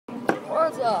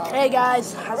What's up? Hey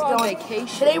guys, how's it We're on going?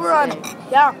 vacation Today we're on, today.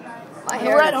 yeah, My and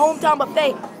hair we're at is- Hometown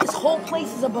Buffet. This whole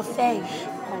place is a buffet.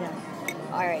 I know.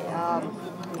 Alright, I'm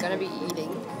gonna be eating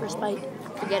First bite.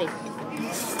 spaghetti.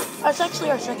 That's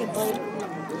actually our second plate.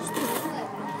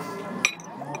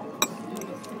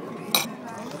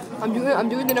 I'm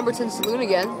doing the number 10 saloon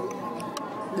again.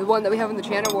 The one that we have on the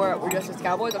channel where we're dressed as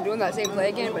cowboys. I'm doing that same play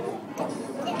again, but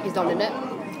he's not in it.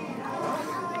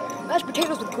 Mashed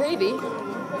potatoes with gravy.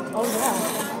 Oh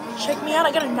yeah. Check me out,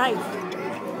 I got a knife.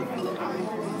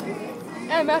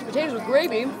 And mashed potatoes with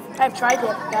gravy. I've tried it,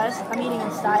 guys. I'm eating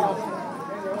in style.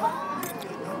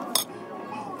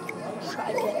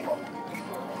 Tried it.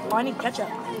 Oh, I need ketchup.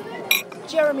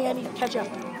 Jeremy, I need ketchup.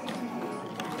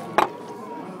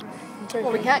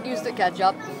 Well, we can't use the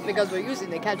ketchup because we're using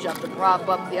the ketchup to prop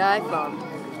up the iPhone.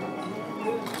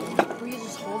 Will you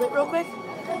just hold it real quick?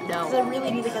 Because I No. really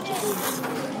need the ketchup, please.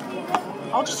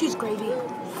 I'll just use gravy.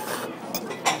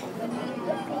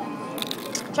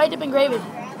 Try dipping gravy.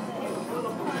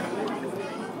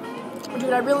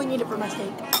 Dude, I really need it for my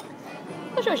steak.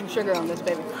 Let's try some sugar on this,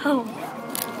 baby.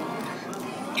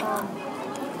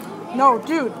 No,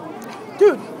 dude.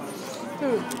 Dude.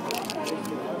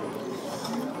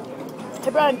 Hey,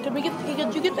 Brian, could you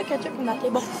get the ketchup from that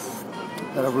table?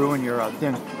 That'll ruin your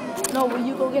thing. No, will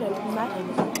you go get it from that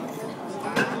table?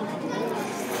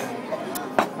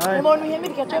 Hi. Hey, Lauren, will you hand me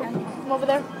the ketchup? Come over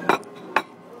there.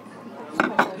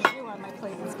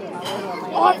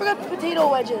 Oh, I forgot the potato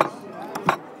wedges.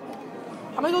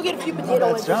 I'm gonna go get a few potato Not bad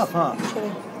wedges. stuff, huh? Just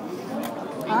kidding.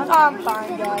 I'm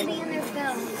fine, guys.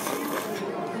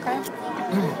 Okay.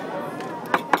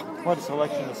 What a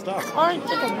selection of stuff. Orange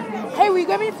chicken. Hey, will you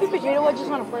grab me a few potato wedges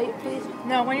on a plate, please?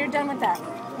 No, when you're done with that.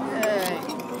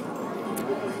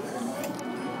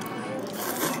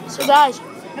 So, guys,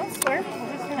 Don't slurp.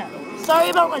 We're just gonna. sorry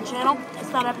about my channel.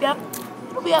 It's not up yet.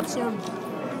 It'll be up soon.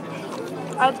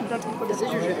 I have some technical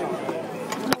difficulties.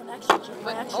 No, an extra chicken.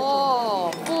 My extra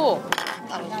Oh, cool.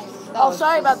 chicken. Oh,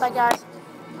 sorry about that, guys.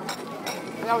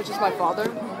 That was just my father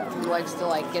who likes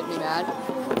to get me mad.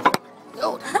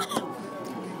 Oh.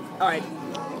 Alright.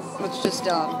 Let's just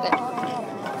Now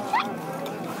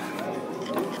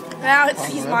it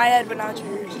sees my head, but not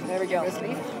yours. there we go.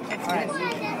 Alright.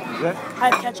 Good. I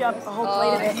have ketchup, a whole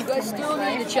plate of You it. guys still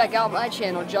need to check out my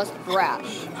channel, Just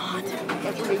Brash.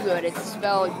 It's pretty good. It's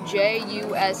spelled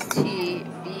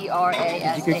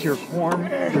JUSTBRASH. Did you get your corn?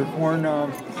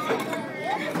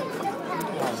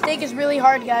 Steak is really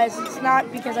hard, guys. It's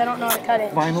not because I don't know how to cut it.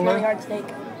 It's just Vinyl really there? hard steak.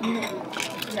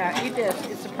 Yeah, eat this.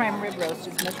 It's a prime rib roast.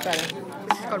 It's much better.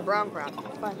 This is called brown crab.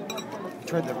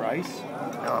 Tried the rice?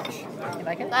 Gosh. You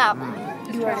like it? That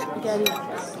You are spaghetti. is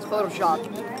photoshopped.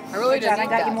 I really John,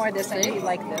 didn't I got eat you more of this. I See? know you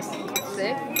like this.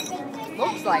 See?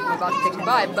 Looks like we're about to take a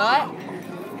bite, but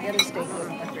The other steak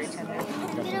wasn't very tender. Got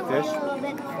some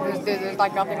fish? there's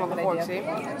like nothing on the fork, see?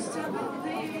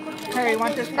 Harry, you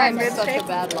want this prime I'm rib such steak? a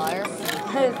bad liar.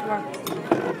 Here's one.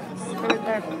 Right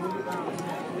there.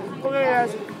 Okay,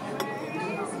 guys.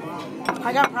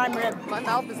 I got prime rib. My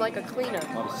mouth is like a cleaner.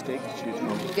 A lot of steak to choose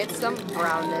from. You get some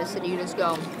brownness and you just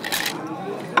go,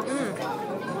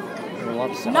 There are a lot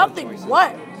of salad Nothing. choices.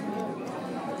 What?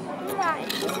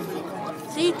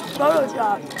 See?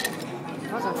 Photoshop.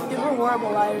 what's that? Dude, we're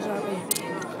horrible liars, aren't we?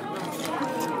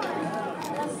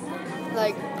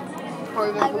 Like, or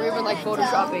even like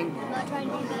photoshopping. I'm not trying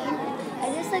to be mean.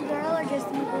 Is this a girl or just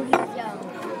people who's young?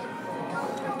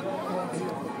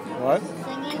 What?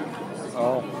 Singing?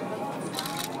 Oh.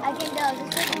 I can tell. Is this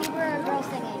Justin Bieber or a girl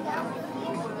singing?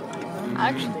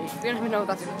 Actually, we don't even know if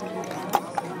that's.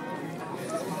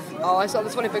 Oh, I saw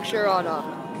this funny picture on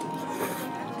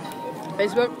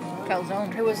Facebook.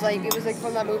 Calzone. It was like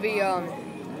from that movie Dwayne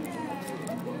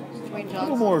A little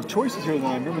Johnson. more choices here than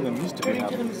I remember them used to be Turning to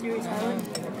the having. mysterious island.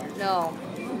 No.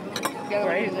 The other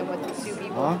Right. one with the two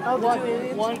people. Huh? Oh, the two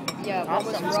aliens? One was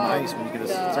Awesome. from It's nice when you get a,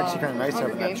 it's actually kind of nice Hunger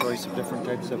having that Games. choice of different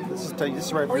types of. This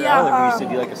is right for Oh, your yeah, alley where you said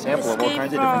you like a sample of all Escape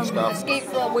kinds of different from- stuff. Escape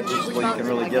from which This is what you mountain? can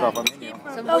really Like get that. up on the menu. Oh,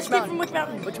 Which escape from mountain? which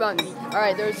mountain? Which mountain? All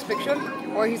right, there's this picture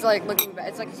where he's like looking back.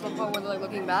 It's like some point where they're like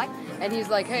looking back, and he's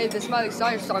like, "Hey, this Miley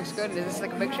Cyrus song's good." And this is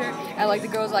like a picture, and like the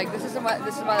girl's like, "This is Miley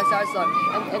Cyrus song,"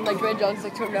 and like Dwayne Johnson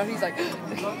like turned around, he's like,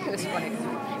 "It's funny."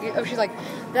 She's like,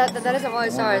 "That isn't Miley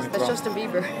Cyrus. That's Justin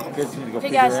Bieber." Kids need to go Hey,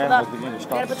 figure guys, out hold what up. they're going to Gotta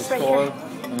stop put at the this right store here.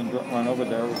 and then run over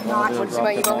there. With Not one of what's their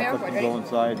my drop email them here? off, and go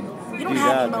inside and You do don't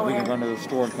have that. email We can here. run to the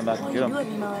store and come back Oh, and you get do them.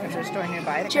 have email Is here. there a store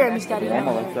nearby? to Jeremy's come got back Yeah, to?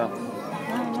 I'm like that.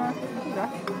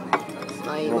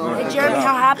 My Well, Hey, Check Jeremy, it out.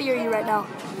 how happy are you right now?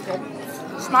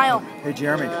 Smile. Hey,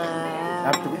 Jeremy.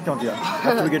 After we don't do that.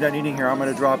 After we get done eating here, I'm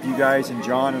gonna drop you guys and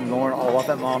John and Lauren all off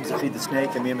at Mom's to feed the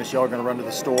snake, and me and Michelle are gonna run to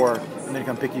the store and then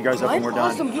come pick you guys up when we're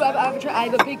done. Awesome, dude. I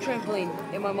have a big trampoline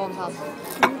in my mom's house.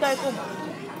 Okay, cool.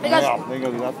 Hey guys, Yeah, they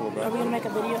go do that for a little are bit. we gonna make a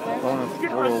video there?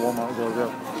 Go to Walmart,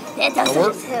 go. It does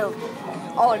work? too.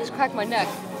 Oh, I just cracked my neck.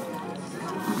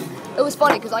 It was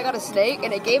funny because I got a snake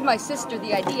and it gave my sister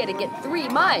the idea to get 3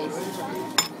 mice.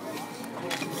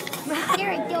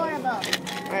 You're adorable.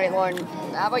 All right, Lauren,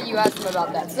 how about you ask him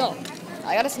about that? So,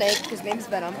 I got a snake. His name's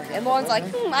Venom. And Lauren's like,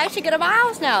 I should get him a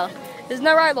house now. Isn't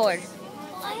that right, Lauren?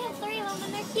 I have 3 of them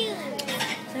and they're cute.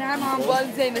 Say hi, Mom.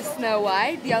 One's name is Snow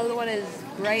White. The other one is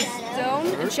Greystone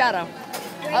and Shadow.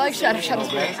 I like Shadow. Shadow's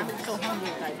great.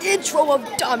 Intro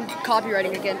of dumb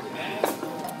copywriting again.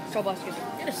 So bless you. You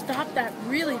gotta stop that,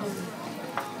 really, dude.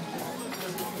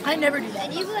 I never do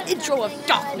that. Intro of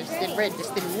darkness, then redness,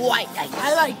 then white.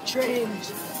 I like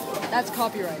trains. That's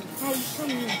copyright.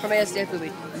 From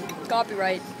ASDFUB.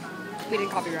 Copyright. We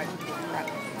didn't copyright. Crap.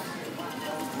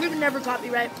 We would never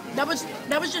copyright. That was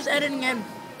just editing in.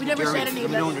 We never said any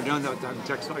of that. when you're done, that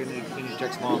text. You need to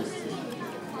text Mom.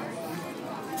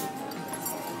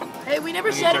 Hey, we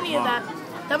never said any of that.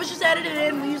 That was just edited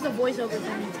in. We used the voiceover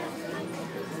thing.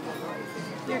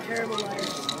 You're terrible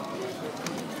liars.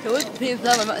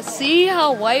 See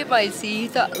how white my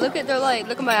teeth are? Look at their light.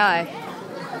 Look at my eye.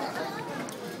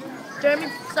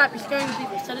 Jeremy, stop. You're scaring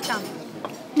people. Set it down.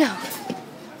 No.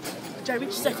 Jeremy,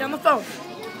 just set down the phone.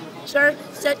 Sir,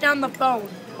 set down the phone.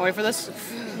 Wait for this.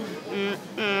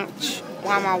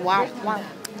 Wow.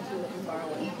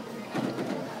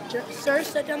 Sir,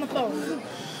 set down the phone.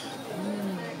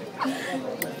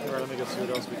 Alright, let me go see what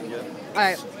else we can get.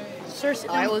 Alright. Sir, sit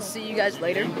down. I will see you guys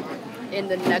later in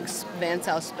the next Vance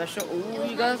House special. Ooh,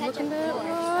 you guys looking at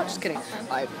what? Just kidding.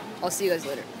 Alright, I'll see you guys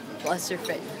later. Bless your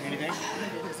faith. Anything?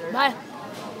 Bye.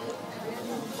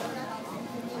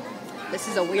 This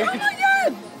is a weird.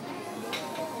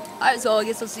 Alright, so I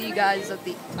guess I'll see you guys at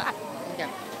the. Yeah.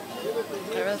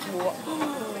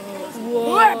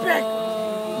 Epic!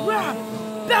 Rah!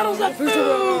 Battles of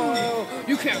food!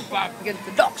 You can't fight against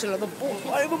the ducks and the bulls.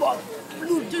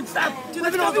 Dude, stop! Dude,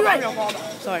 that's copyright!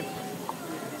 Sorry.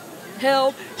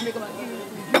 Help!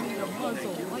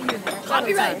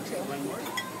 Copyright!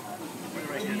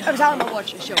 Every time I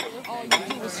watch the show, all you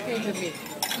do is scream at me.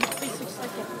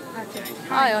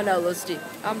 Hi, I'm Lusty.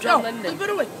 I'm John No, Linden. put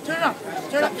it away. Turn it off.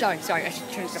 Turn it off. Sorry, I should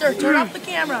turn it off. Sir, turn off the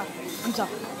camera. I'm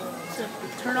sorry. Sir,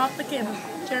 turn off the camera.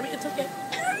 Jeremy, it's okay.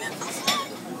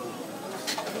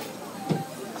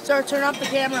 Sir, turn off the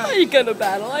camera. Are you gonna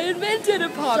battle? I invented a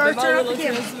pop. Sir, And my turn off little the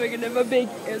camera. tail's bigger than my big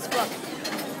as fuck.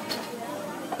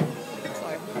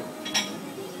 Sorry.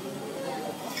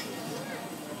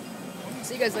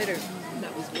 See you guys later.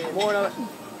 That was good. More of it.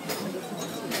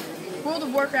 World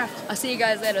of Warcraft. I'll see you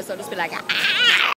guys later, so just be like,